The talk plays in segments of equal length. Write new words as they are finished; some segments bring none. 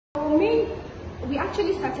we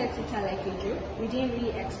actually started Tita like a joke. We didn't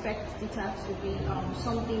really expect Tita to be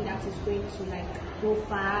something that is going to like go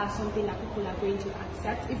far, something that people are going to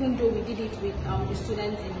accept, even though we did it with the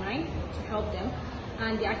students in mind to help them.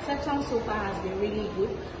 And the acceptance so far has been really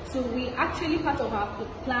good. So we actually, part of our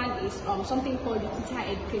plan is something called the Tita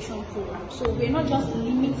Education Program. So we're not just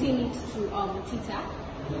limiting it to Tita.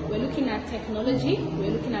 We're looking at technology,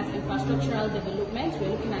 we're looking at infrastructural development, we're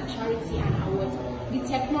looking at charity and awards. The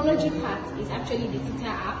technology part is actually the Tita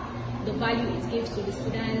app, the value it gives to the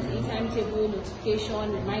students, a timetable,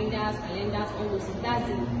 notification, reminders, calendars, all those things. That's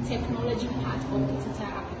the technology part of the Tita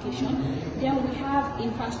application. Then we have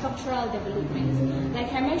infrastructural development.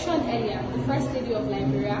 Like I mentioned earlier, the First Lady of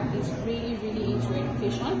Liberia is really, really into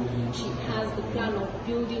education. She has the plan of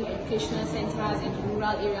building educational centers in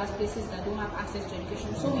rural areas, places that don't have access to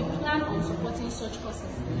education. So we plan on supporting such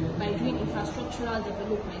causes by doing infrastructural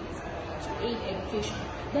development to aid education.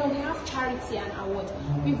 Then we have charity and awards.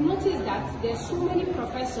 We've noticed that there's so many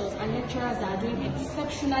professors and lecturers that are doing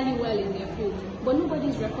exceptionally well in their field, but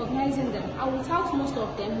nobody's recognizing them. And without most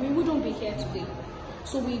of them, we wouldn't be here today.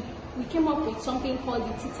 So we came up with something called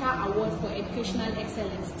the Tita Award for Educational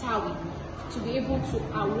Excellence, TAWI, to be able to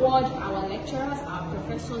award our lecturers, our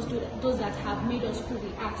professors, those that have made us who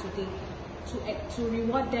we are today, to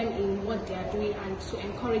reward them in what they are doing and to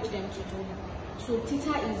encourage them to do. So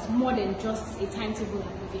Tita is more than just a timetable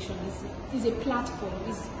application. It's a platform.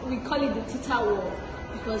 We call it the Tita World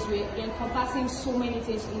because we're encompassing so many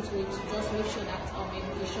things into it to just make sure that our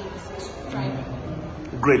education is thriving.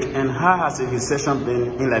 Great. And how has the reception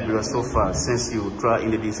been in Liberia so far since you tried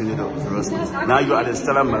introducing it to the Now you are at the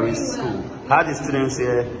Stella Marie School. How are the students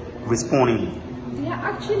here responding? They are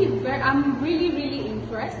actually I'm really, really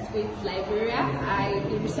impressed with Liberia.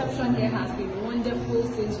 The reception there has been wonderful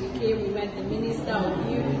since we came. We met the Minister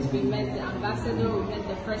of Youth, we met the Ambassador, we met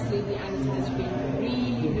the First Lady, and it has been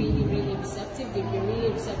really, really, really receptive. They've been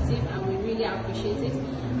really receptive and we really appreciate it.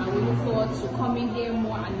 And we look forward to coming here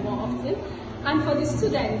more and more often. And for the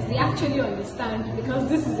students, they actually understand because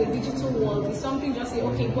this is a digital world. It's something just say,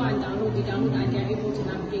 okay, go and download it, and they're able to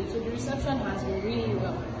navigate. So the reception has been really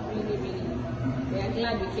well, really, really. We are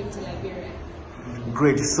glad we came to Liberia.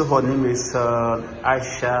 Great. So her name is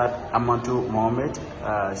Aisha Aminu Mohammed.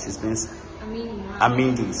 She's been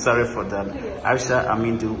Aminu. Sorry for that. Yes. Aisha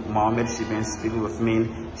Aminu Mohammed. She's been speaking with me.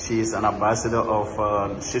 She is an ambassador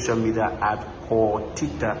of social media app called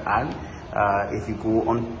Tita. If you go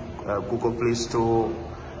on Google Play Store,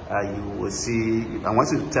 you will see. And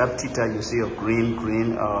once you tap Tita, you see a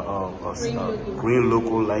green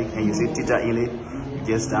logo, like, and you see Tita in it.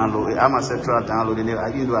 Just download it. I'm a central downloading it.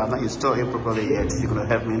 I've not installed it properly yet. You're gonna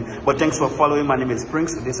help me. But thanks for following. My name is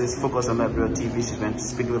Prince. This is Focus on Liberia TV. She's been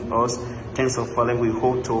speaking with us. Thanks for following. We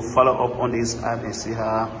hope to follow up on this app and see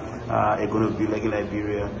how it's gonna be like in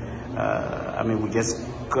Liberia. We just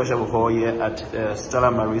catch up with her here at Stella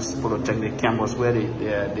Marie Polytechnic campus where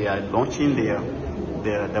they are launching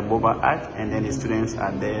their mobile app, and then the students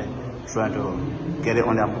are there trying to get it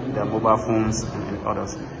on their mobile phones and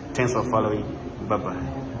others. Thanks for following. Bye-bye.